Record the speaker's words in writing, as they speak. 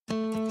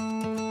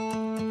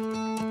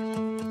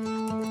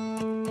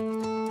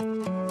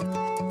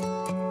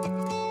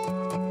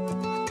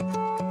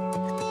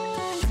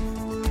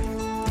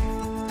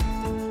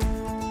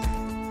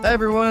Hi,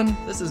 everyone.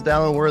 This is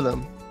Dallin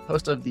Wortham,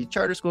 host of the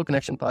Charter School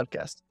Connection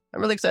podcast. I'm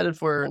really excited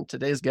for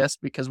today's guest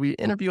because we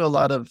interview a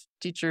lot of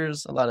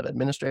teachers, a lot of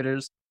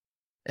administrators,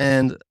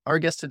 and our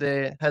guest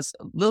today has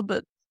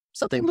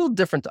something a little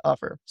different to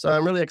offer. So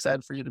I'm really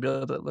excited for you to be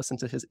able to listen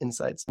to his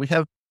insights. We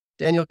have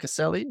Daniel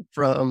Casselli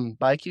from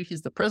BuyQ.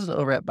 He's the president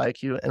over at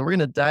BuyQ, and we're going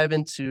to dive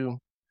into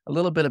a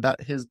little bit about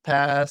his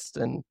past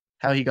and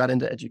how he got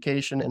into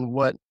education and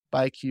what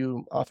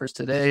BuyQ offers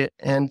today,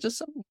 and just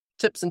some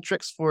tips and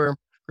tricks for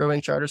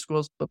growing charter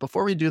schools. But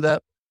before we do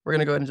that, we're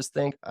going to go ahead and just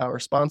thank our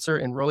sponsor,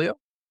 Enrollio.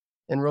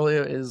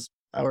 Enrollio is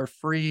our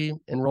free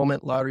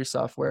enrollment lottery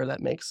software that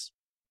makes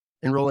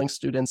enrolling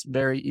students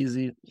very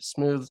easy,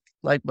 smooth,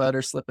 like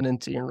butter, slipping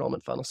into your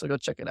enrollment funnel. So go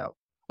check it out.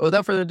 But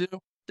without further ado,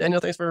 Daniel,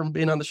 thanks for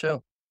being on the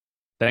show.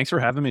 Thanks for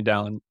having me,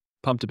 Dallin.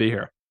 Pumped to be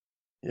here.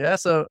 Yeah,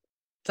 so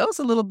tell us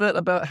a little bit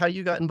about how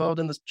you got involved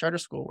in this charter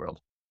school world.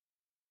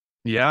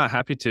 Yeah,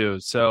 happy to.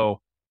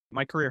 So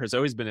my career has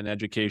always been in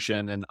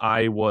education, and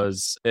I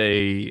was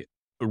a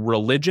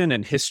religion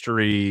and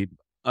history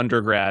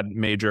undergrad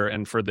major.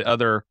 And for the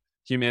other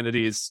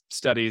humanities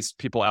studies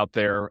people out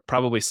there,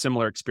 probably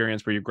similar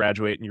experience where you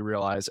graduate and you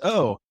realize,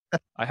 oh,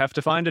 I have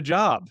to find a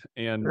job.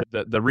 And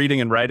the reading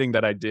and writing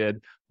that I did,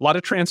 a lot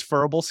of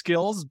transferable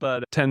skills,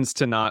 but it tends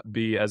to not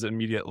be as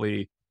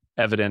immediately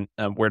evident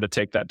where to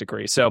take that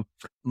degree. So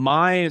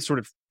my sort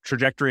of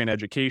trajectory in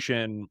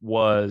education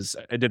was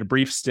I did a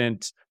brief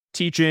stint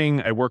teaching.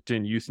 I worked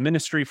in youth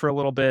ministry for a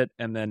little bit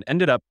and then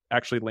ended up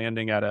actually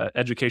landing at an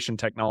education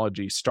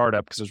technology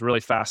startup because I was really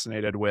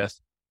fascinated with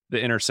the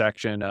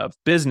intersection of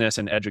business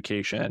and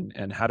education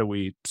and how do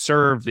we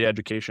serve the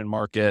education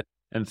market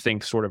and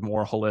think sort of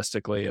more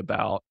holistically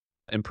about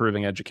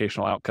improving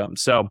educational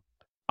outcomes. So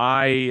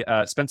I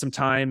spent some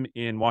time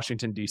in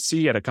Washington,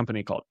 D.C. at a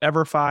company called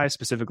EverFi,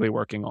 specifically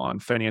working on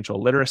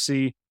financial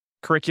literacy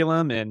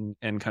curriculum and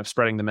kind of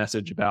spreading the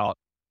message about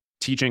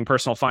teaching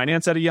personal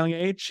finance at a young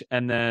age.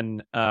 And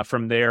then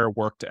from there,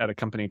 worked at a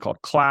company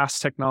called Class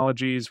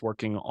Technologies,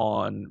 working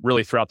on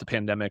really throughout the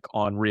pandemic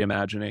on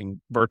reimagining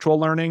virtual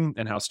learning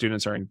and how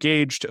students are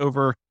engaged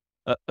over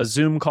a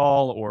Zoom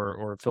call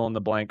or fill in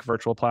the blank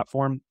virtual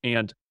platform.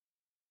 And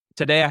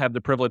today I have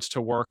the privilege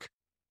to work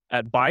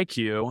at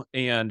BuyQ,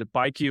 and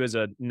BuyQ is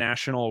a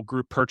national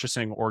group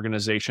purchasing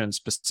organization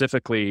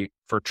specifically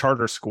for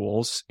charter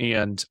schools.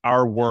 And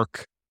our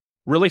work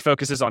really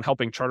focuses on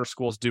helping charter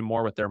schools do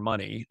more with their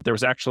money. There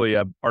was actually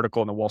an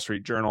article in the Wall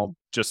Street Journal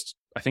just,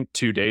 I think,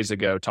 2 days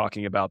ago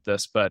talking about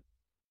this, but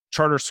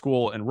charter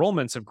school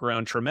enrollments have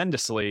grown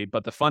tremendously,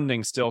 but the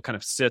funding still kind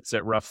of sits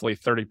at roughly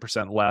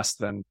 30% less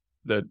than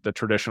the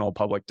traditional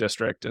public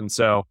district. And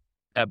so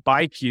at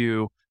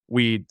BuyQ,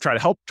 we try to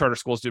help charter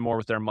schools do more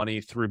with their money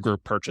through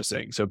group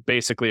purchasing. So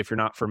basically, if you're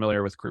not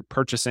familiar with group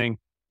purchasing,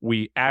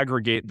 we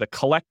aggregate the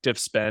collective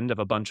spend of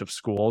a bunch of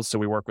schools. So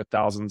we work with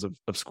thousands of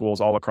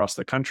schools all across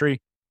the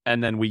country.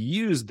 And then we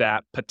use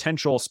that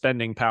potential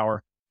spending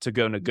power to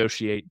go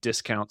negotiate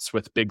discounts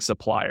with big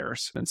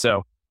suppliers. And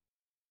so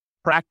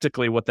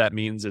practically what that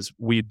means is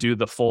we do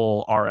the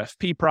full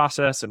RFP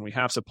process and we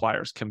have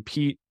suppliers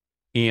compete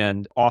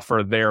and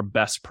offer their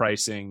best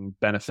pricing,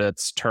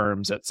 benefits,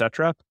 terms, et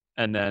cetera.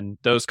 And then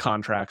those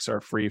contracts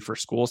are free for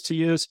schools to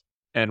use.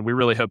 And we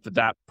really hope that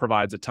that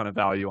provides a ton of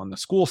value on the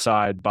school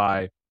side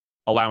by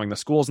allowing the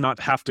schools not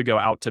to have to go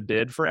out to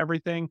bid for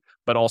everything,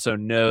 but also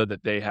know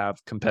that they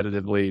have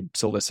competitively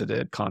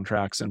solicited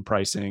contracts and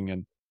pricing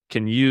and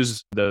can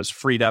use those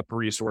freed up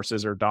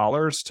resources or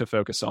dollars to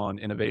focus on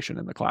innovation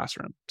in the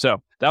classroom.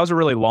 So that was a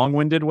really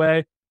long-winded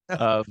way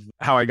of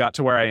how I got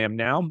to where I am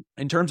now.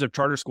 In terms of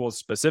charter schools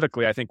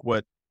specifically, I think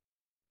what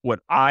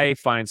I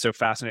find so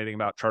fascinating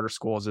about charter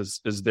schools is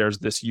there's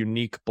this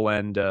unique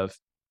blend of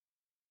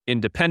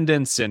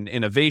independence and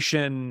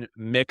innovation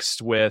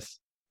mixed with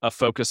a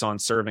focus on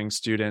serving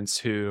students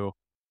who,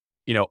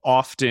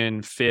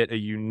 often fit a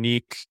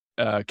unique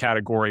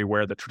category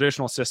where the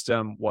traditional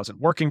system wasn't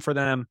working for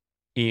them.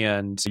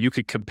 And you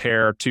could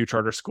compare two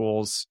charter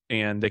schools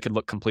and they could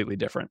look completely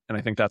different. And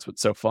I think that's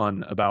what's so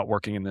fun about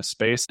working in this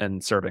space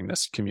and serving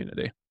this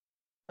community.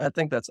 I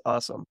think that's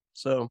awesome.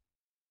 So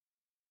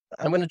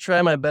I'm going to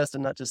try my best to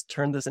not just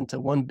turn this into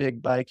one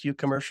big BuyQ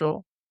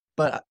commercial,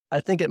 but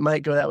I think it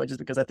might go that way just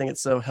because I think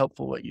it's so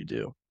helpful what you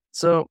do.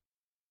 So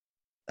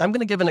I'm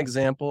going to give an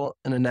example,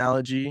 an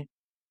analogy,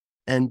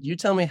 and you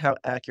tell me how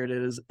accurate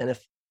it is. And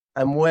if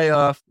I'm way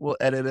off, we'll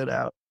edit it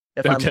out.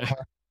 If Okay. I'm off,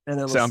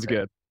 and Sounds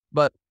good.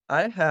 But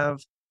I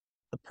have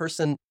a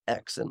person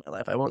X in my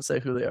life. I won't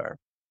say who they are.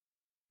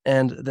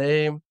 And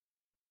they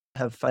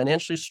have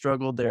financially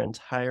struggled their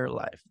entire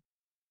life.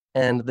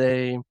 And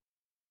their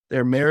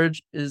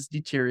marriage is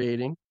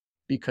deteriorating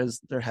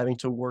because they're having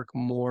to work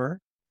more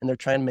and they're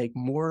trying to make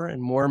more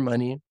and more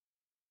money.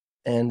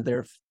 And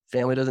their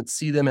family doesn't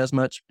see them as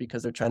much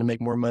because they're trying to make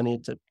more money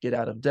to get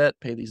out of debt,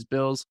 pay these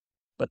bills,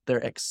 but their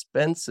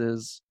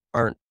expenses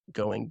aren't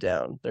going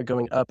down. They're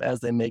going up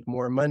as they make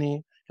more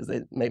money. Because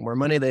they make more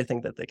money, they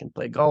think that they can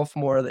play golf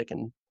more, they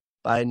can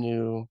buy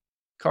new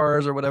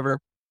cars or whatever.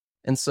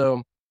 And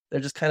so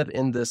they're just kind of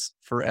in this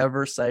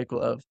forever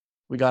cycle of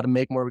we got to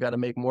make more, we got to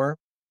make more,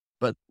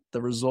 but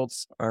the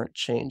results aren't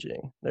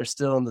changing. They're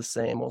still in the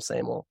same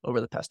old over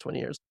the past 20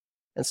 years.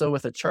 And so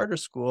with a charter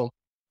school,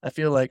 I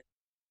feel like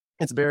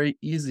it's very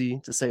easy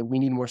to say, we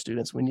need more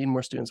students, we need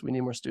more students, we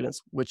need more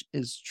students, which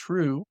is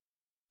true.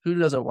 Who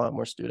doesn't want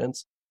more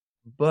students?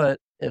 But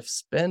if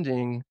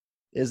spending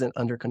isn't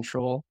under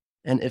control,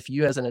 and if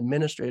you as an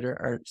administrator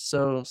are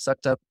so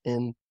sucked up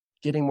in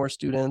getting more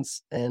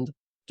students and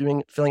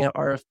filling out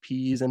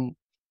RFPs, and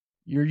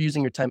you're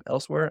using your time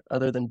elsewhere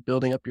other than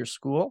building up your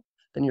school,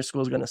 then your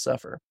school is going to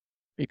suffer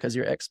because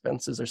your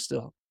expenses are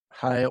still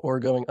high or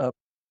going up,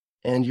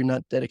 and you're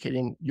not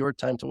dedicating your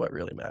time to what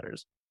really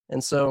matters.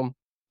 And so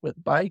with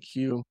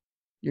BuyQ,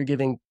 you're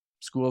giving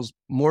schools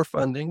more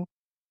funding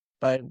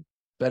by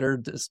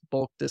better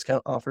bulk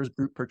discount offers,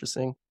 group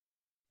purchasing,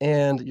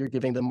 and you're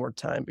giving them more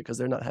time because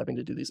they're not having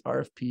to do these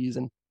RFPs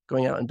and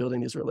going out and building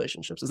these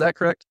relationships. Is that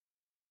correct?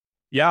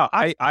 Yeah,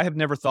 I have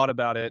never thought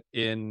about it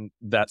in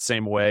that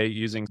same way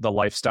using the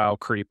lifestyle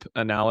creep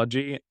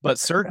analogy, but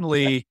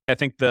certainly I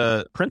think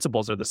the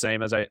principles are the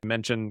same. As I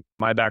mentioned,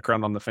 my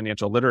background on the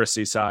financial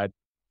literacy side,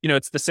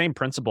 it's the same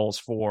principles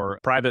for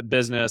private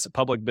business, a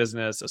public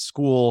business, a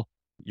school,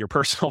 your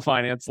personal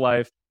finance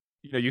life.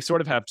 You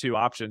sort of have two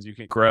options. You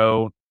can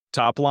grow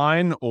top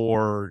line,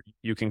 or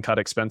you can cut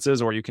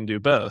expenses, or you can do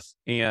both.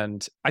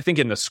 And I think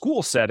in the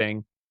school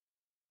setting,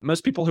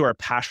 most people who are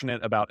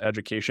passionate about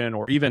education,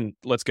 or even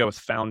let's go with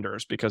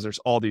founders, because there's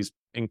all these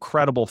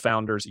incredible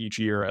founders each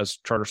year as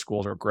charter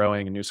schools are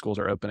growing and new schools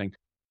are opening.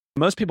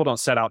 Most people don't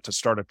set out to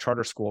start a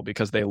charter school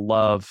because they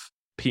love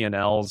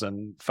P&Ls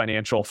and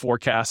financial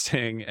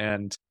forecasting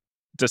and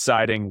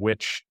deciding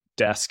which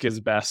desk is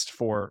best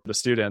for the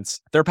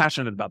students. They're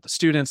passionate about the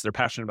students. They're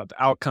passionate about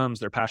the outcomes.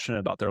 They're passionate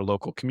about their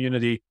local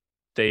community.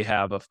 They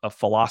have a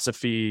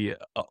philosophy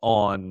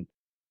on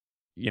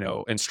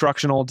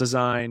instructional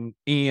design.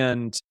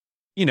 And,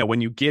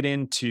 when you get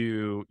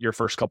into your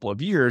first couple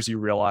of years, you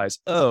realize,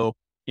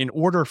 in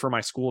order for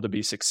my school to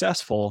be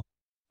successful,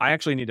 I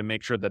actually need to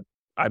make sure that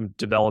I'm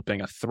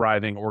developing a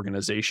thriving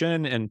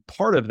organization. And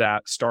part of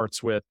that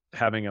starts with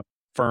having a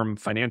firm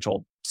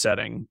financial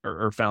setting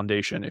or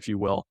foundation, if you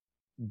will.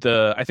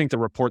 I think the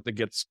report that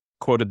gets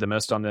quoted the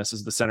most on this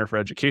is the Center for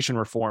Education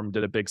Reform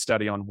did a big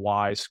study on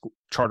why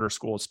charter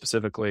schools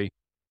specifically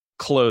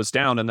closed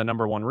down. And the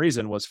number one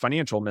reason was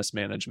financial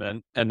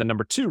mismanagement. And the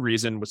number two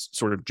reason was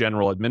sort of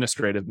general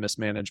administrative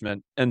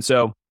mismanagement. And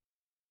so,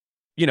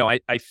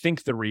 I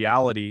think the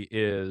reality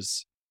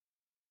is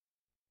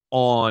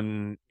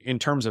in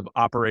terms of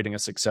operating a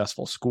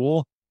successful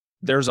school,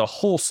 there's a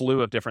whole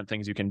slew of different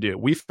things you can do.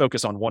 We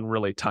focus on one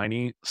really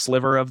tiny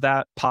sliver of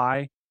that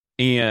pie,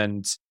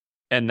 and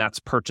that's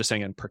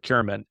purchasing and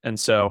procurement. And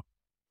so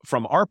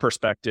from our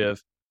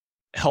perspective,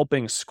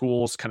 helping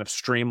schools kind of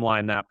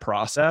streamline that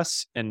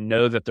process and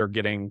know that they're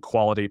getting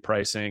quality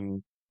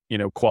pricing,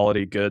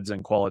 quality goods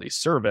and quality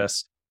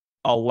service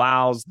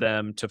allows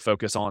them to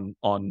focus on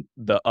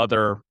the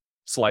other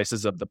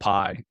slices of the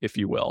pie, if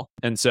you will.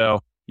 And so,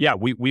 yeah,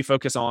 we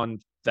focus on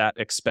that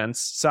expense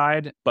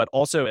side, but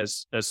also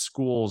as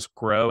schools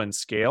grow and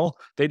scale,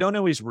 they don't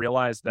always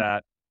realize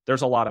that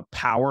there's a lot of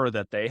power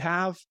that they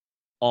have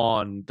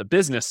on the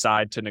business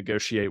side to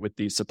negotiate with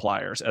these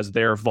suppliers as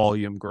their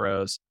volume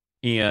grows.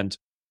 And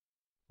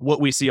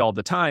what we see all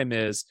the time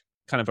is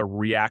kind of a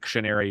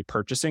reactionary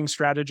purchasing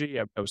strategy.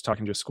 I was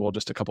talking to a school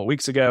just a couple of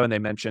weeks ago, and they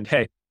mentioned,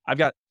 hey, I've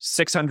got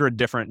 600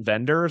 different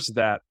vendors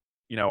that,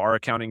 our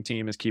accounting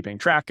team is keeping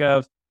track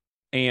of,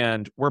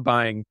 and we're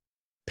buying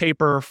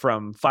paper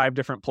from 5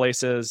 different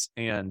places,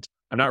 and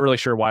I'm not really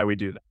sure why we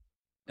do that.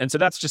 And so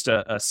that's just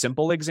a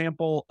simple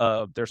example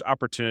of there's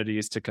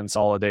opportunities to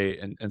consolidate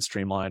and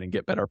streamline and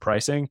get better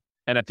pricing.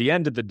 And at the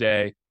end of the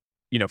day,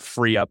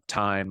 free up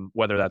time,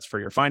 whether that's for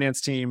your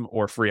finance team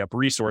or free up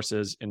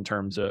resources in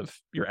terms of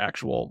your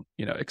actual,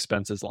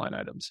 expenses line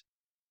items.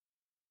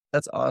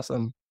 That's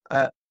awesome.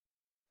 I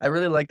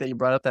really like that you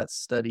brought up that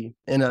study.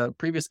 In a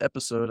previous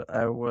episode,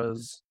 I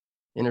was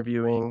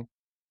interviewing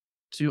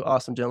 2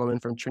 awesome gentlemen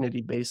from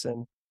Trinity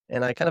Basin,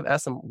 and I kind of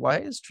asked them, why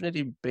is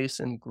Trinity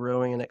Basin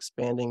growing and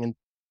expanding and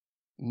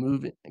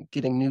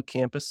getting new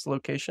campus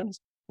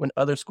locations when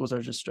other schools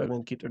are just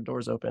struggling to keep their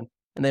doors open?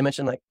 And they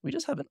mentioned, we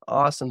just have an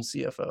awesome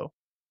CFO.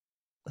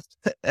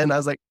 And I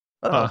was like,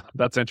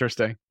 that's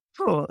interesting.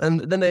 Cool. And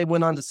then they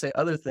went on to say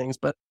other things,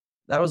 but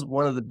that was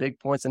one of the big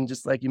points. And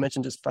just like you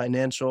mentioned, just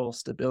financial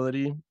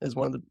stability is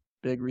one of the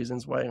big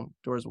reasons why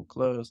doors will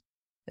close.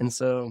 And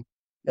so,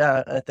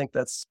 yeah, I think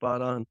that's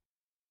spot on.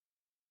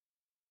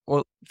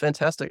 Well,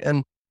 fantastic.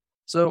 And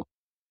so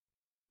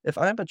if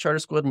I'm a charter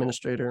school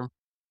administrator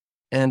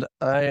and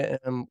I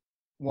am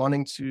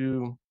wanting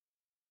to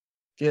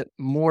get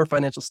more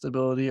financial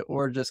stability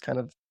or just kind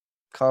of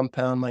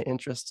compound my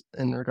interest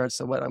in regards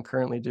to what I'm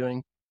currently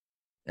doing,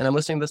 and I'm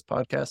listening to this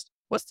podcast,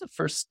 what's the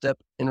first step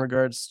in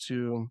regards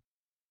to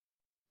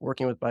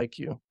working with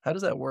BuyQ? How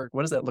does that work?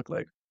 What does that look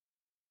like?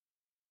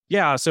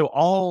 Yeah,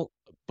 so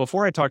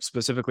before I talk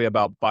specifically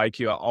about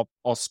BuyQ,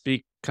 I'll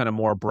speak kind of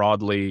more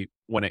broadly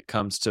when it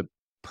comes to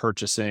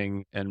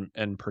purchasing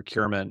and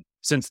procurement.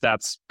 since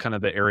that's kind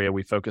of the area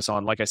we focus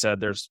on, like I said,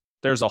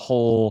 there's a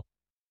whole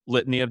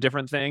litany of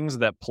different things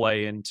that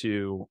play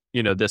into,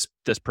 this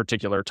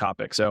particular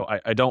topic. So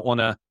I don't want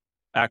to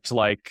act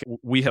like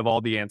we have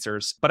all the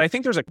answers, but I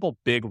think there's a couple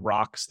big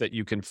rocks that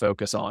you can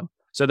focus on.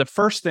 So the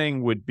first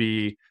thing would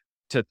be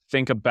to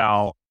think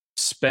about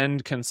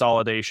spend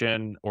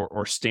consolidation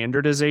or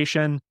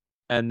standardization,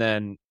 and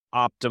then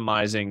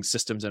optimizing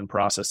systems and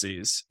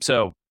processes.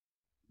 So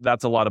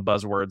that's a lot of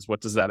buzzwords.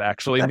 What does that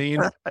actually mean?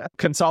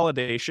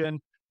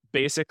 Consolidation,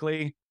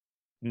 basically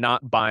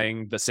not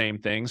buying the same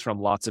things from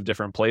lots of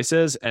different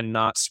places and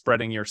not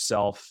spreading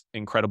yourself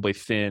incredibly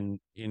thin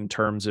in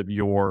terms of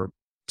your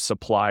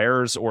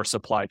suppliers or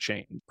supply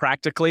chain.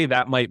 Practically,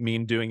 that might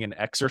mean doing an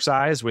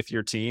exercise with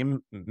your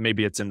team.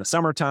 Maybe it's in the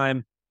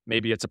summertime.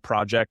 Maybe it's a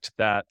project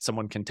that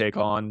someone can take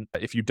on.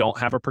 If you don't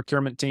have a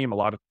procurement team, a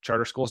lot of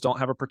charter schools don't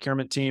have a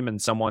procurement team, and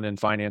someone in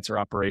finance or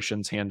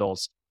operations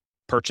handles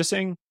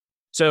purchasing.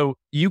 So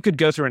you could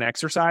go through an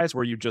exercise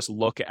where you just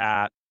look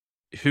at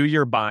who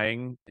you're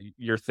buying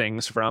your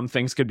things from.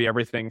 Things could be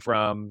everything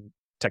from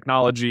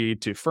technology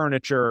to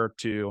furniture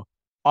to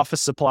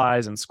office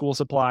supplies and school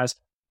supplies.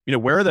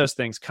 Where are those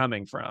things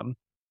coming from?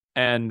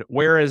 And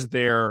where is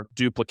their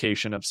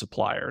duplication of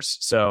suppliers?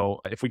 So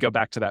if we go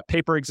back to that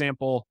paper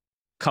example,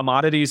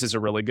 commodities is a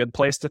really good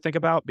place to think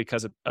about,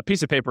 because a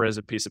piece of paper is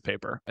a piece of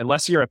paper.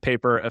 Unless you're a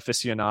paper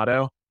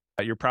aficionado,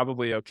 you're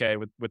probably okay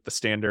with the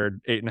standard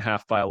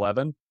 8.5 by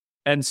 11.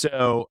 And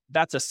so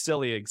that's a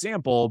silly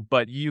example,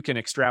 but you can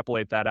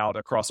extrapolate that out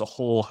across a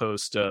whole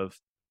host of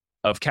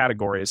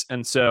categories.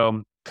 And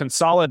so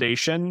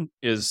consolidation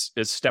is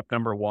step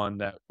number one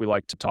that we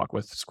like to talk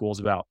with schools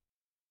about.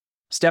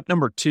 Step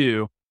number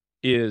two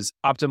is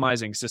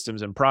optimizing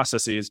systems and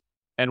processes.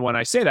 And when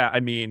I say that, I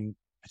mean,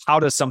 how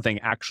does something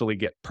actually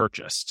get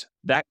purchased?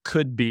 That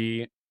could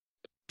be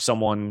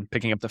someone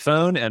picking up the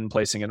phone and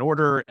placing an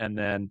order and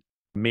then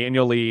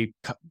manually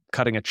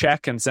cutting a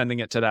check and sending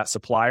it to that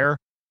supplier.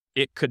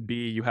 It could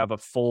be you have a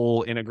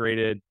full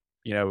integrated,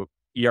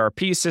 ERP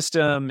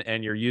system,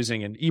 and you're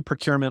using an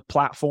e-procurement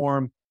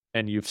platform,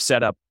 and you've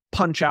set up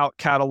punch out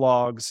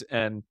catalogs,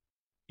 and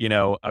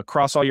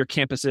across all your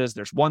campuses,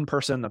 there's one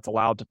person that's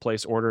allowed to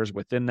place orders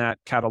within that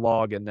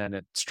catalog, and then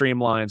it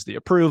streamlines the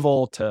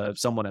approval to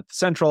someone at the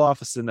central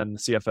office, and then the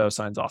CFO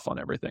signs off on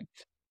everything.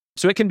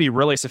 So it can be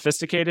really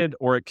sophisticated,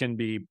 or it can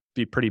be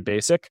pretty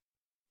basic.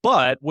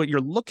 But what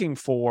you're looking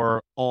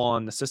for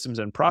on the systems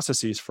and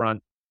processes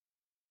front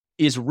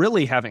is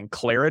really having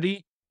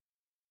clarity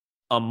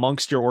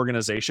amongst your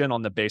organization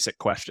on the basic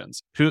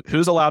questions.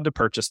 Who's allowed to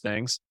purchase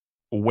things?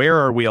 Where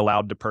are we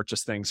allowed to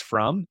purchase things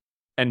from?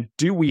 And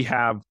do we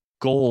have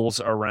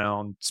goals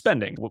around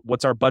spending?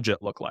 What's our budget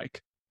look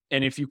like?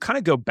 And if you kind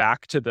of go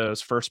back to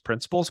those first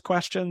principles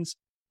questions,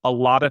 a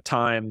lot of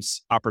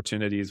times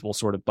opportunities will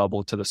sort of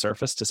bubble to the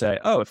surface to say,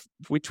 oh, if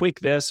we tweak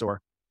this,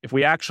 or if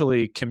we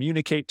actually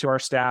communicate to our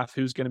staff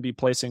who's going to be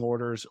placing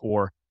orders,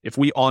 or if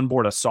we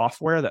onboard a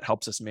software that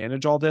helps us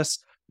manage all this,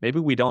 maybe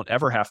we don't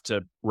ever have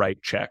to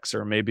write checks,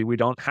 or maybe we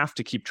don't have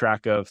to keep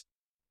track of,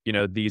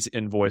 these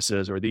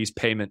invoices or these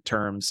payment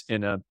terms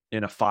in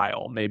a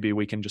file. Maybe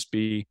we can just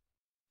be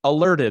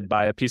alerted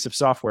by a piece of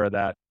software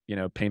that,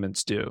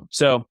 payments due.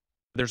 So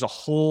there's a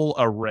whole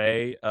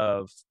array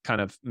of kind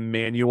of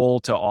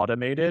manual to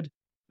automated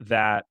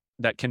that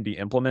can be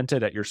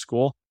implemented at your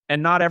school.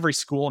 And not every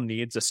school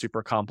needs a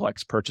super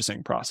complex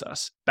purchasing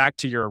process. Back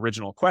to your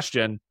original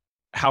question,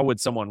 how would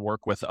someone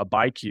work with a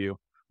BuyQ?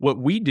 What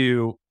we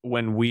do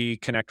when we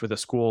connect with a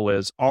school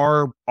is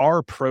our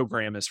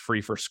program is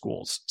free for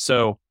schools.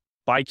 So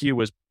BuyQ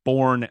was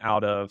born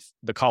out of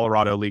the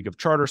Colorado League of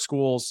Charter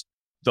Schools.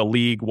 The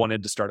league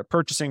wanted to start a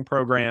purchasing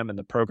program, and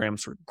the program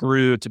sort of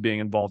grew to being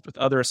involved with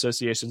other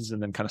associations,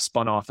 and then kind of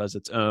spun off as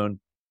its own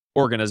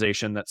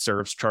organization that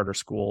serves charter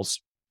schools,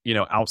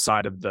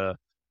 outside of the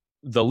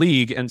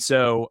league. And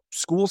so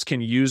schools can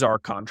use our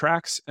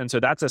contracts. And so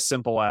that's as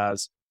simple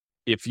as,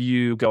 if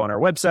you go on our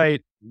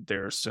website,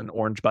 there's an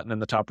orange button in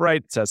the top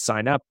right that says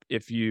sign up.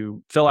 If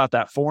you fill out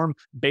that form,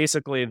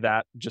 basically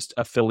that just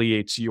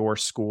affiliates your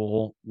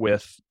school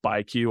with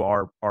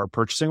BuyQ, our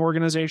purchasing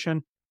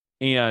organization.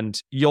 And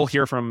you'll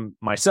hear from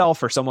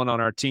myself or someone on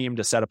our team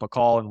to set up a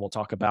call, and we'll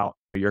talk about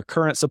your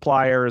current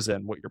suppliers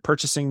and what your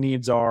purchasing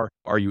needs are.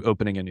 Are you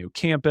opening a new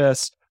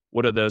campus?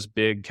 What are those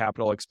big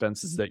capital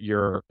expenses that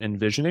you're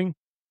envisioning?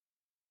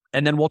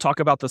 And then we'll talk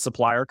about the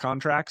supplier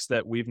contracts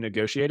that we've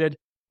negotiated.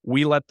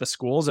 We let the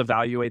schools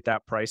evaluate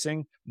that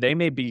pricing. They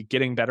may be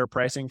getting better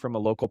pricing from a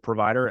local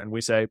provider, and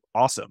we say,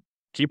 awesome,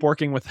 keep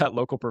working with that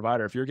local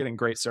provider. If you're getting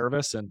great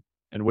service and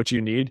what you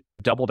need,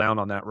 double down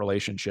on that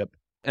relationship.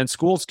 And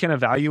schools can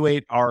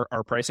evaluate our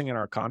pricing and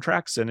our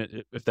contracts.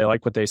 And if they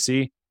like what they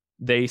see,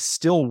 they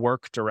still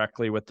work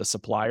directly with the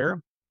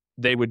supplier.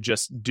 They would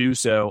just do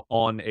so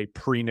on a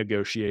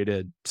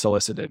pre-negotiated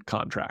solicited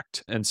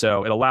contract. And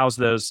so it allows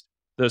those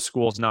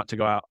schools not to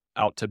go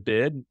out to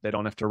bid. They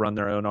don't have to run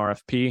their own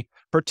RFP,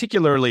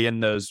 particularly in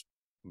those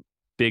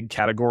big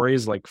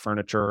categories like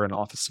furniture and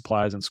office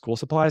supplies and school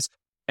supplies.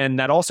 And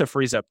that also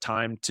frees up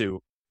time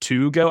to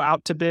go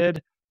out to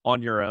bid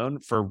on your own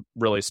for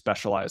really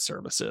specialized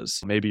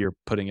services. Maybe you're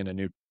putting in a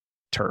new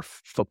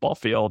turf football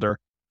field, or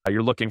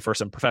you're looking for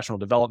some professional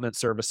development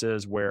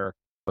services where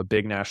a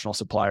big national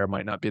supplier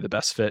might not be the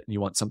best fit and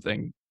you want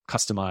something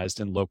customized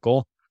and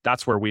local.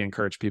 That's where we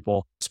encourage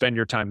people spend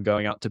your time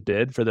going out to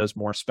bid for those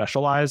more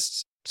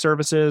specialized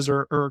services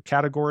or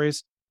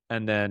categories,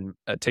 and then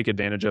take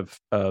advantage of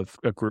a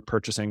group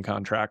purchasing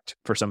contract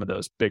for some of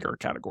those bigger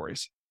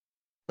categories.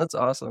 That's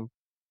awesome.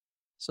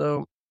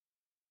 So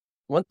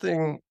one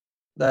thing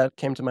that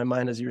came to my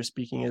mind as you were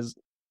speaking is,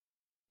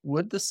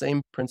 would the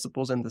same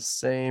principles and the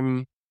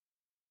same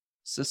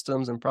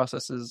systems and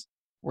processes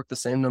work the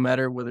same no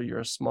matter whether you're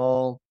a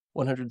small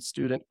 100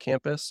 student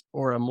campus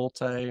or a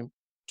multi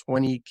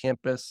 20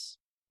 campus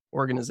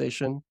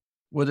organization?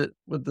 Would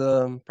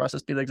the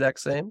process be the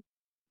exact same?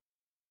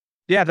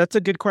 Yeah, that's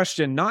a good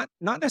question. Not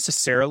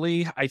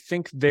necessarily. I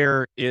think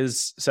there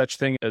is such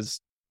thing as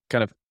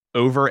kind of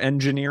over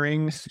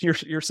engineering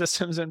your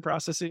systems and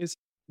processes.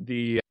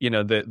 The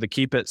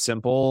keep it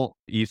simple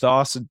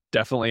ethos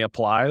definitely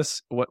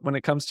applies when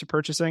it comes to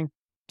purchasing.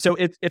 So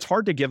it's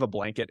hard to give a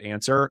blanket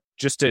answer.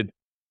 Just to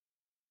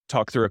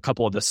talk through a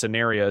couple of the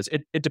scenarios,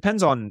 it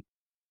depends on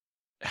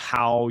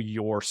how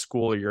your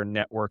school or your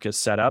network is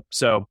set up.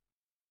 So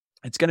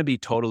it's going to be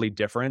totally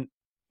different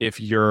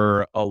if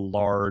you're a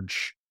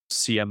large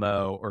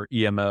CMO or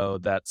EMO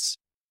that's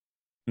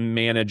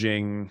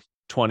managing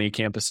 20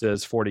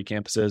 campuses, 40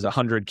 campuses,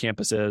 100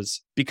 campuses,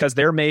 because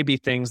there may be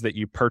things that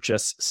you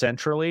purchase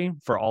centrally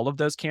for all of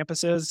those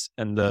campuses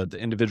and the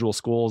individual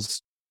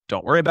schools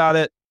don't worry about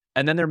it.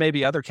 And then there may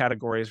be other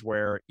categories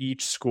where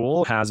each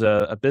school has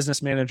a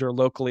business manager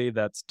locally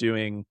that's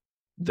doing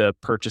the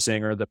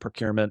purchasing or the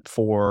procurement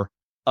for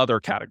other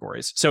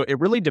categories. So it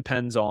really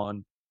depends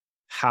on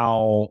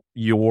how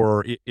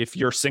if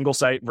you're single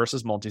site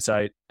versus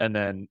multi-site, and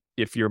then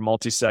if you're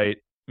multi-site,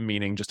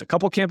 meaning just a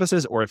couple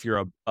campuses, or if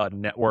you're a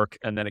network,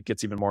 and then it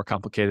gets even more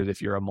complicated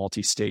if you're a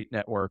multi-state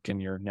network and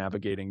you're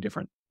navigating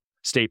different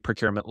state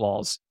procurement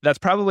laws. That's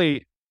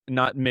probably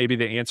not maybe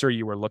the answer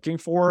you were looking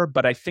for,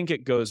 but I think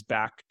it goes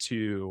back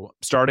to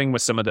starting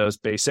with some of those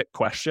basic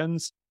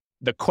questions.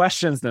 The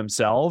questions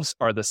themselves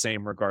are the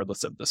same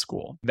regardless of the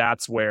school.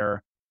 That's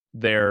where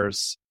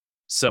there's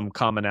some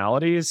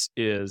commonalities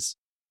is,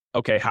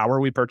 okay, how are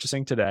we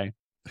purchasing today?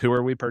 Who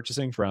are we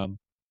purchasing from?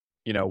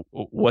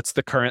 What's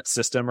the current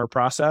system or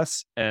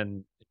process?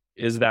 And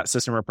is that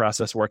system or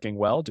process working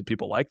well? Do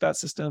people like that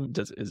system?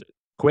 Is it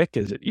quick?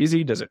 Is it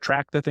easy? Does it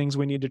track the things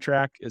we need to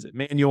track? Is it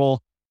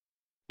manual?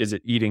 Is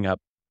it eating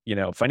up,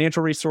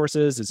 financial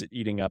resources? Is it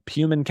eating up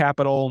human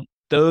capital?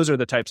 Those are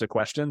the types of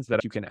questions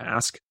that you can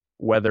ask,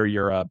 whether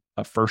you're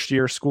a first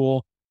year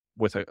school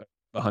with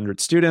 100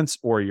 students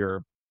or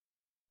you're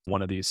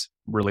one of these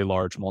really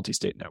large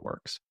multi-state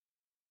networks.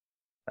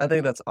 I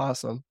think that's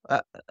awesome.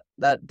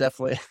 That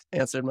definitely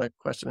answered my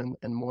question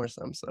and more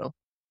some. So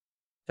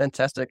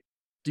fantastic.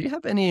 Do you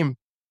have any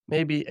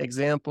maybe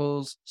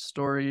examples,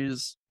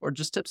 stories, or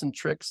just tips and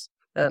tricks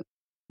that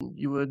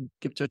you would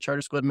give to a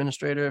charter school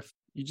administrator if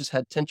you just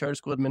had 10 charter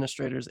school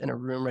administrators in a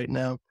room right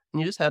now and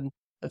you just had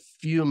a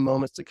few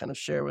moments to kind of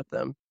share with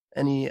them?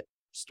 Any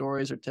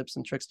stories or tips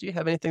and tricks? Do you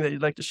have anything that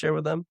you'd like to share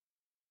with them?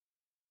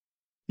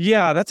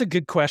 Yeah, that's a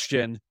good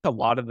question. A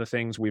lot of the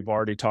things we've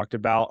already talked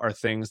about are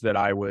things that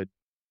I would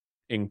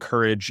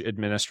encourage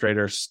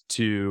administrators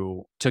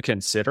to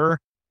consider.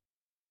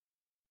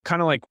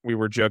 Kind of like we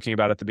were joking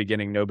about at the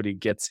beginning, nobody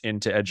gets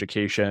into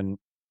education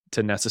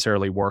to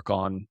necessarily work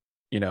on,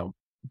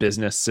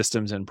 business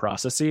systems and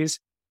processes.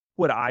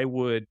 What I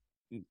would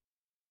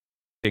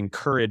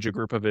encourage a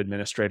group of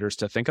administrators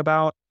to think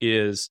about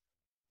is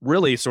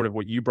really sort of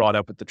what you brought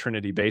up with the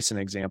Trinity Basin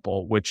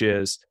example, which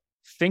is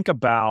think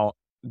about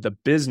the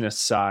business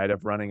side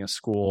of running a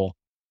school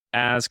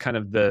as kind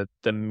of the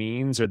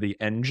means or the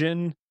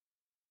engine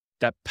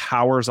that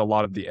powers a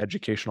lot of the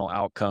educational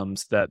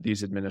outcomes that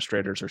these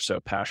administrators are so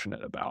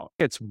passionate about.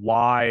 It's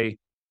why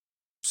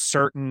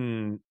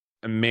certain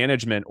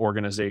management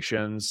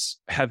organizations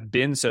have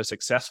been so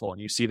successful,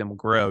 and you see them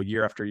grow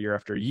year after year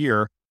after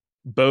year,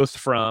 both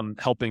from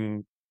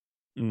helping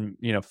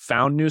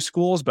found new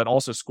schools, but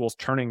also schools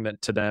turning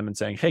to them and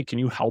saying, hey, can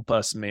you help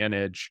us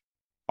manage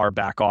our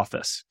back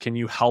office? Can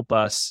you help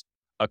us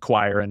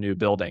acquire a new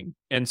building?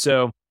 And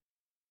so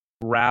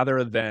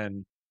rather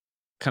than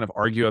kind of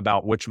argue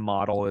about which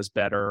model is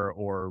better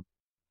or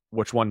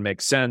which one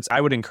makes sense, I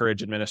would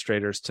encourage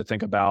administrators to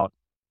think about,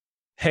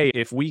 hey,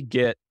 if we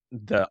get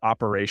the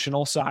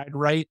operational side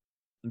right,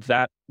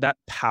 that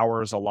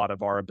powers a lot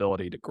of our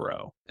ability to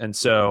grow. And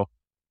so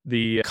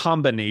the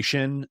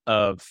combination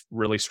of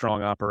really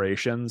strong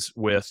operations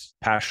with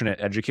passionate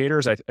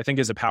educators, I think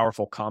is a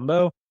powerful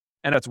combo.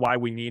 And that's why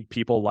we need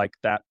people like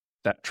that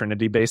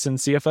Trinity Basin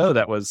CFO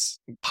that was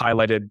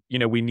highlighted.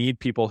 We need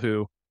people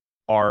who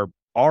are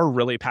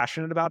really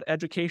passionate about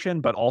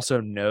education, but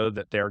also know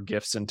that their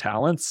gifts and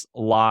talents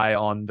lie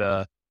on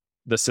the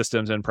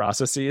systems and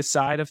processes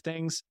side of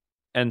things.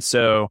 And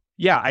so,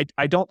 yeah,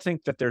 I don't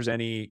think that there's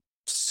any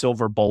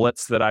silver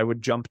bullets that I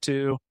would jump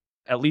to.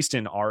 at least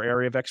in our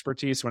area of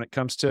expertise when it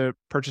comes to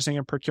purchasing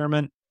and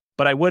procurement.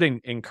 But I would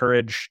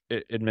encourage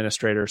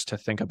administrators to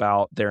think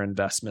about their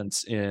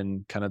investments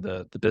in kind of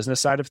the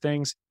business side of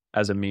things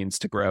as a means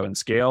to grow and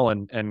scale,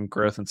 and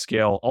growth and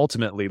scale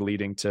ultimately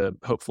leading to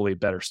hopefully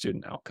better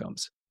student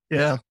outcomes.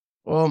 Yeah.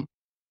 Well,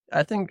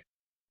 I think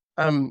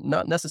I'm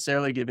not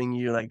necessarily giving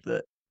you like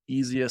the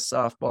easiest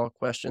softball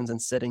questions and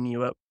setting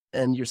you up,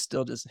 and you're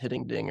still just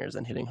hitting dingers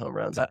and hitting home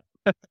runs. I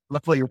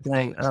love what you're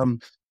playing.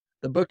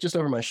 The book just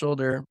over my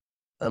shoulder,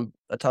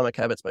 Atomic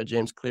Habits by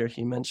James Clear,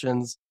 he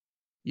mentions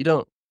you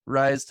don't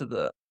rise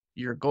to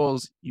your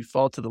goals, you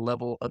fall to the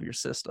level of your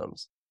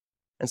systems.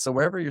 And so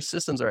wherever your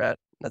systems are at,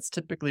 that's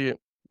typically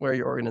where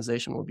your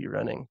organization will be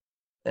running.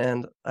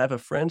 And I have a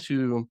friend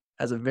who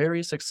has a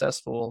very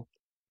successful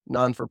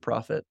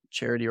non-for-profit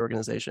charity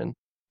organization.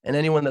 And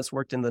anyone that's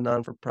worked in the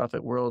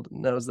non-for-profit world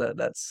knows that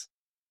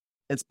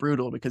it's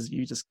brutal, because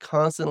you just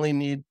constantly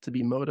need to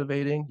be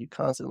motivating. You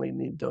constantly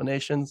need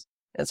donations.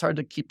 And it's hard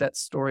to keep that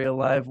story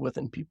alive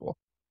within people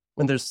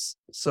when there's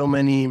so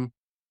many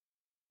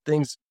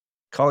things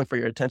calling for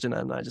your attention.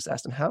 And I just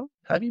asked him, how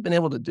have you been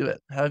able to do it?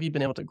 How have you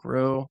been able to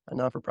grow a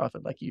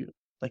non-for-profit like you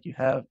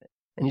have?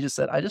 And he just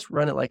said, I just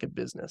run it like a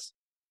business.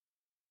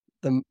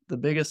 The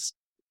biggest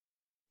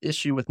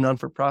issue with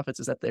non-for-profits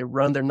is that they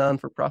run their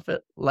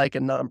non-for-profit like a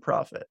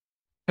nonprofit.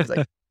 It's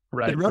like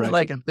they run it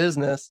like a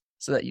business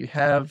so that you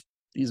have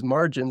these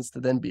margins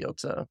to then be able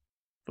to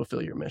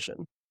fulfill your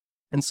mission.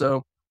 And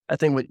so I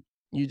think what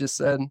you just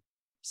said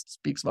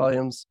speaks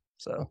volumes.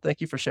 So thank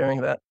you for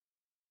sharing that.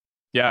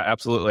 Yeah,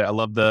 absolutely. I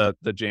love the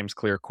James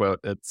Clear quote.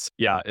 That's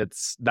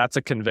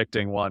a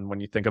convicting one when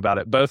you think about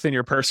it, both in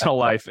your personal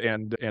life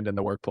and in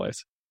the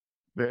workplace.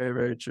 Very,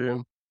 very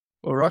true.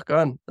 Well, rock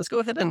on. Let's go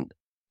ahead and,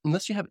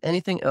 unless you have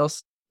anything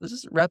else, let's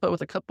just wrap up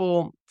with a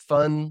couple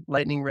fun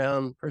lightning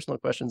round personal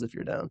questions if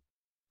you're down.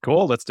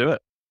 Cool. Let's do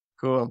it.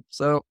 Cool.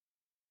 So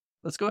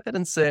let's go ahead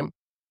and say,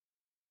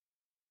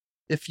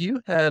 if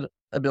you had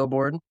a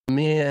billboard,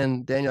 me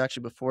and Daniel,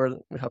 actually, before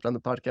we hopped on the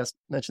podcast,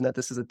 mentioned that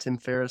this is a Tim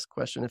Ferriss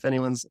question. If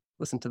anyone's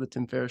listened to the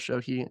Tim Ferriss show,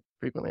 he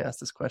frequently asks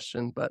this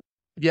question. But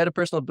if you had a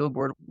personal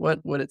billboard, what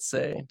would it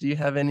say? Do you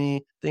have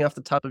anything off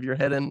the top of your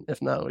head? And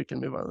if not, we can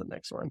move on to the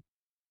next one.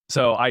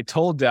 So I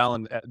told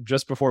Dallin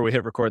just before we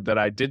hit record that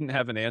I didn't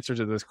have an answer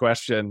to this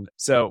question.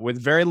 So with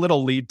very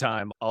little lead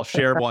time, I'll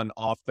share one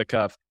off the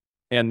cuff.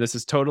 And this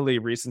is totally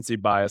recency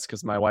bias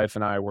because my wife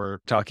and I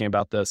were talking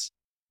about this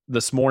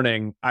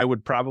morning. I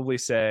would probably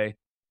say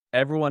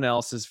everyone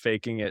else is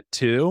faking it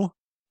too.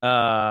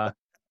 And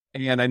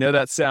I know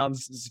that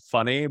sounds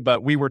funny,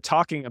 but we were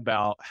talking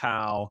about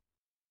how,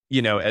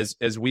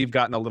 as we've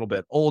gotten a little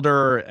bit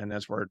older and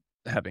as we're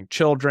having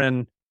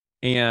children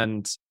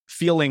and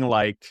feeling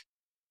like,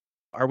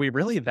 are we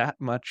really that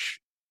much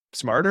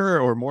smarter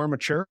or more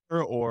mature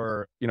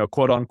or,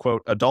 quote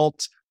unquote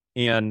adult?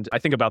 And I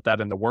think about that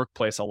in the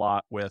workplace a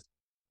lot with,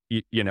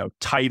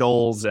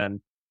 titles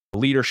and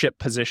leadership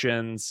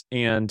positions.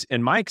 And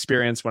in my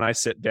experience, when I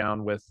sit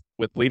down with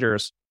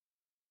leaders,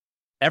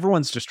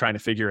 everyone's just trying to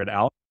figure it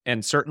out.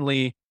 And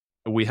certainly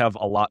we have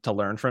a lot to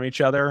learn from each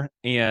other.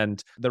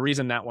 And the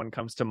reason that one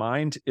comes to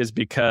mind is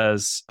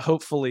because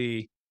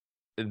hopefully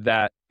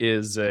that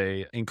is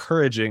a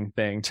encouraging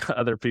thing to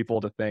other people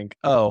to think,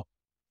 oh,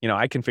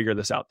 I can figure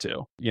this out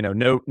too.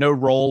 No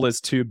role is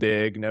too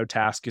big. No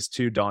task is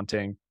too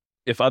daunting.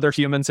 If other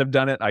humans have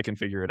done it, I can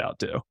figure it out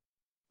too.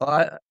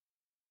 Well,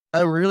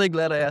 I'm really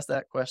glad I asked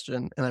that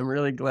question. And I'm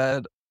really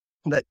glad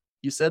that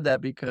you said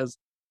that, because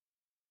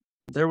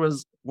there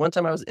was one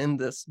time I was in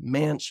this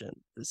mansion,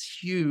 this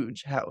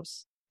huge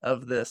house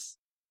of this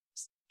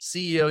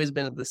CEO. He's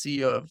been the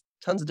CEO of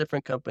tons of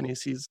different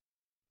companies. He's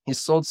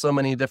sold so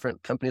many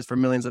different companies for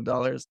millions of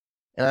dollars.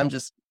 And I'm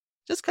just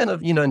kind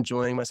of,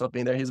 enjoying myself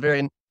being there. He's a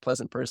very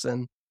pleasant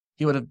person.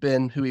 He would have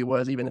been who he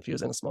was, even if he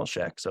was in a small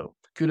shack. So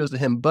kudos to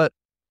him. But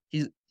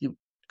he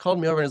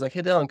called me over and was like,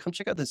 hey, Dylan, come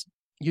check out this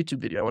YouTube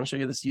video. I want to show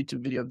you this YouTube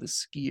video of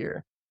this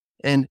skier.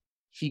 And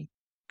he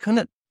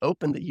couldn't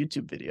open the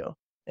YouTube video.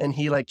 And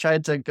he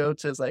tried to go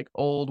to his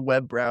old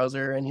web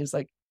browser, and he's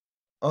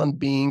on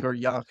Bing or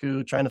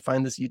Yahoo trying to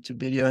find this YouTube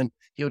video, and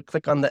he would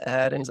click on the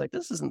ad and he's like,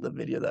 this isn't the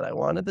video that I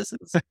wanted. This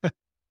is,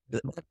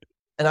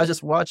 and I was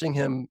just watching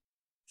him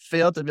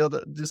fail to be able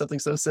to do something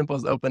so simple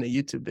as open a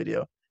YouTube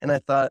video. And I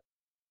thought,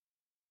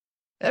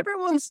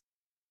 everyone's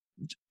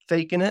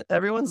faking it.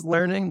 Everyone's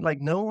learning.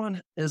 No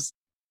one is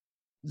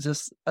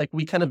just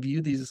we kind of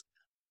view these,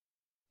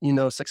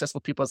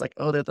 successful people as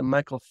oh, they're the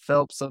Michael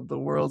Phelps of the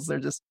world. They're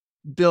just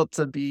built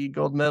to be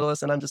gold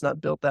medalists, and I'm just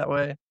not built that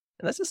way. And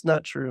that's just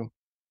not true.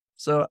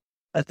 So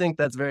I think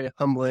that's very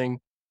humbling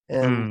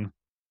and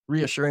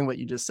reassuring what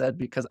you just said,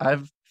 because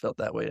I've felt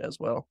that way as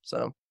well.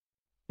 So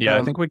yeah,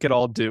 I think we could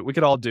all do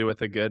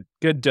with a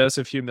good dose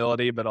of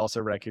humility, but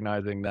also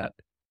recognizing that,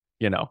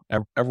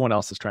 everyone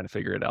else is trying to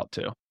figure it out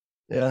too.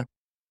 Yeah.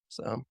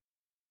 So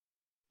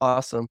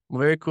awesome.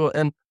 Very cool.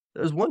 And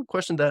there's one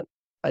question that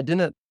I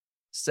didn't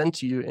send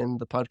to you in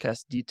the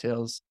podcast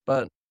details,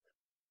 but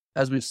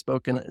as we've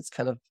spoken, it's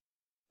kind of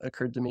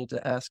occurred to me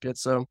to ask it.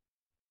 So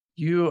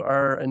you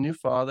are a new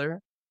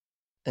father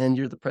and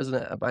you're the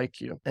president at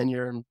BuyQ and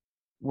you're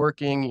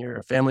working, you're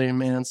a family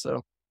man.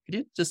 So could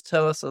you just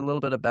tell us a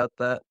little bit about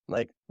that,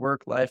 like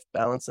work-life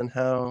balance and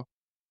how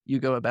you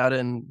go about it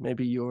and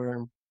maybe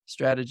your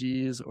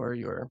strategies or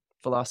your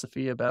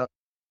philosophy about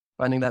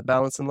finding that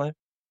balance in life?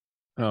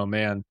 Oh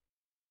man.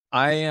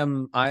 I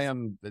am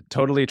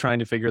totally trying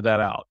to figure that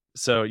out.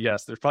 So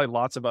yes, there's probably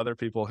lots of other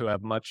people who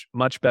have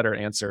much better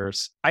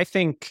answers. I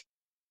think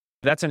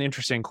that's an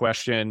interesting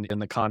question in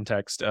the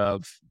context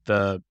of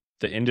the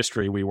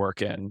industry we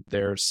work in.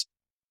 There's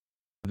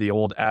the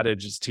old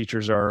adage is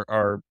teachers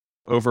are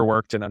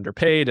overworked and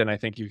underpaid, and I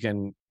think you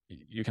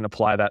can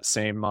apply that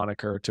same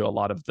moniker to a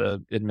lot of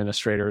the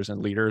administrators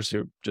and leaders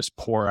who just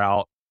pour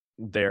out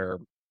their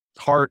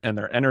heart and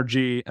their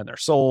energy and their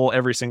soul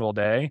every single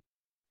day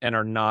and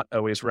are not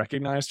always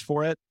recognized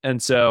for it.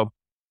 And so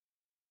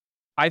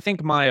I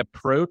think my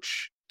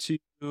approach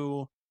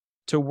to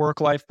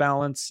work-life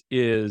balance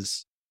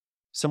is,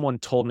 someone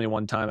told me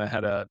one time, I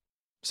had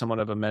somewhat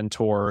of a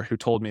mentor who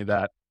told me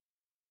that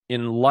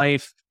in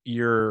life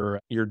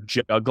you're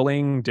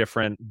juggling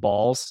different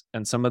balls,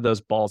 and some of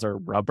those balls are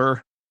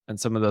rubber and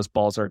some of those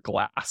balls are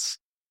glass,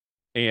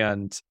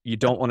 and you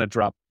don't want to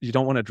drop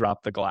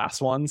the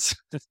glass ones.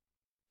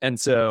 And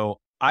so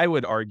I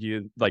would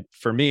argue, like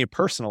for me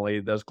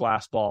personally, those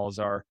glass balls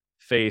are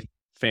faith,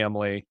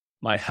 family,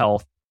 my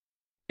health,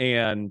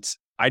 and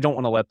I don't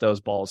want to let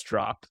those balls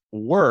drop.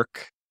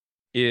 Work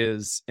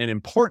is an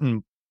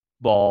important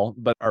ball,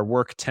 but our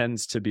work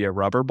tends to be a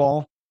rubber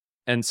ball.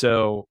 And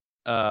so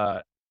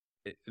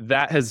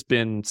that has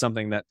been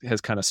something that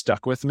has kind of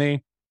stuck with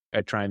me.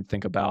 I try and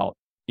think about,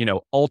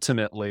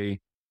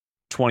 ultimately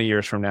 20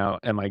 years from now,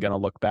 am I going to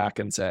look back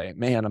and say,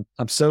 man,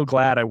 I'm so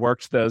glad I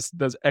worked those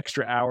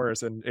extra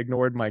hours and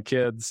ignored my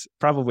kids?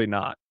 Probably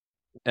not.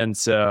 And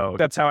so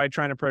that's how I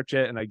try and approach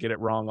it. And I get it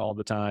wrong all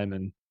the time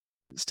and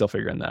still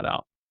figuring that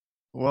out.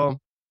 Well,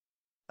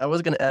 I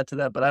was going to add to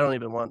that, but I don't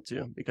even want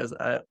to because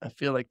I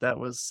feel like that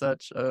was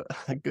such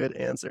a good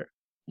answer.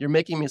 You're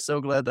making me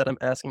so glad that I'm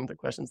asking the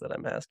questions that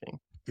I'm asking.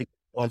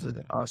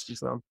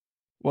 Awesome.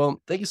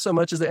 Well, thank you so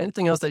much. Is there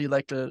anything else that you'd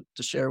like to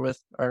share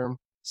with our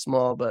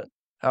small but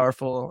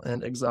powerful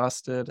and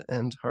exhausted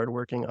and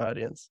hardworking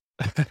audience?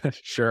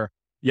 Sure.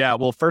 Yeah.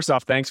 Well, first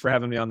off, thanks for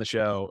having me on the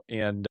show,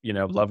 and,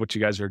 love what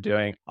you guys are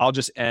doing. I'll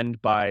just end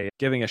by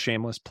giving a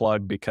shameless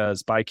plug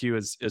because BuyQ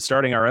is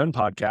starting our own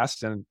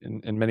podcast. And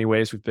in many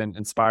ways, we've been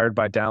inspired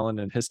by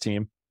Dallin and his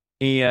team.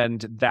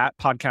 And that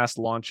podcast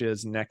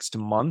launches next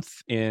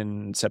month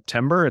in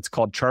September. It's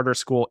called Charter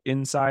School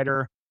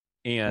Insider.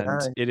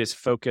 And it is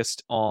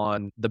focused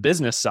on the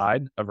business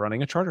side of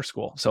running a charter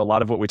school. So a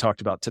lot of what we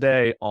talked about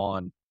today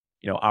on,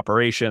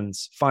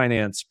 operations,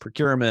 finance,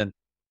 procurement,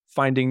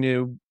 finding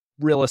new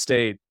real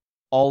estate,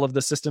 all of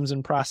the systems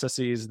and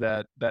processes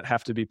that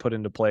have to be put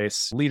into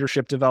place,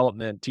 leadership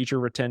development, teacher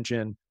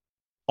retention,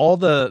 all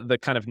the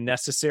kind of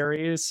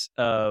necessaries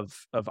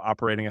of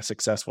operating a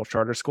successful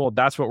charter school.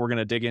 That's what we're going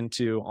to dig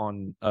into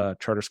on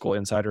Charter School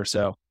Insider.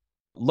 So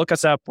look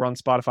us up. We're on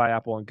Spotify,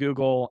 Apple, and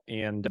Google.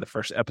 And the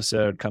first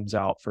episode comes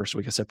out first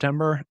week of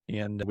September.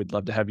 And we'd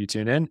love to have you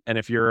tune in. And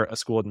if you're a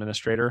school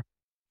administrator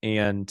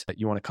and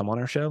you want to come on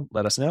our show,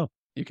 let us know.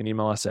 You can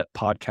email us at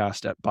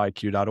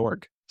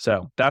podcast@buyq.org.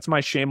 So that's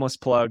my shameless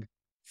plug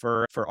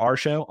for our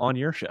show on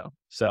your show.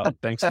 So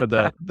thanks for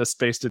the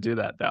space to do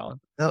that, Dallin.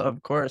 No,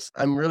 of course.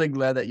 I'm really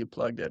glad that you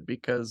plugged it,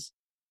 because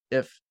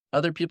if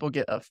other people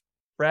get a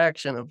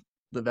fraction of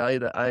the value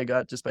that I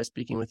got just by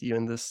speaking with you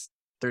in this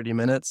 30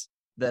 minutes,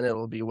 then it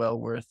will be well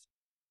worth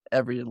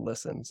every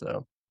listen.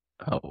 So,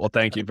 well,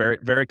 thank you. Very,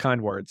 very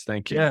kind words.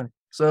 Thank you. Yeah.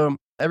 So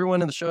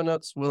everyone in the show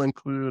notes will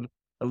include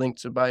a link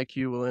to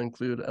BuyQ, will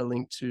include a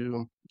link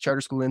to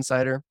Charter School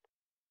Insider,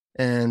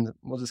 and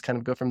we'll just kind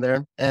of go from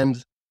there.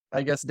 And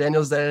I guess,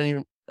 Daniel, is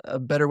there a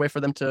better way for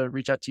them to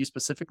reach out to you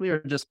specifically, or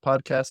just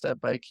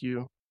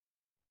podcast@BuyQ?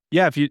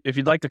 Yeah, if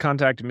you'd like to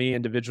contact me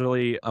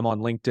individually, I'm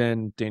on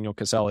LinkedIn, Daniel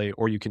Casselli,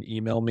 or you can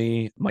email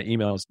me. My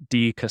email is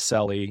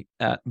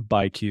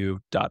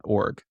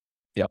dcasselli@buyq.org.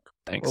 Yep,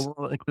 thanks. Well,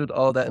 we'll include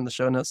all of that in the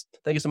show notes.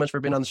 Thank you so much for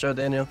being on the show,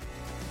 Daniel.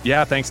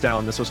 Yeah, thanks,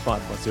 Dallin. This was fun.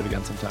 Let's do it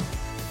again sometime.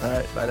 All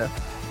right, bye now.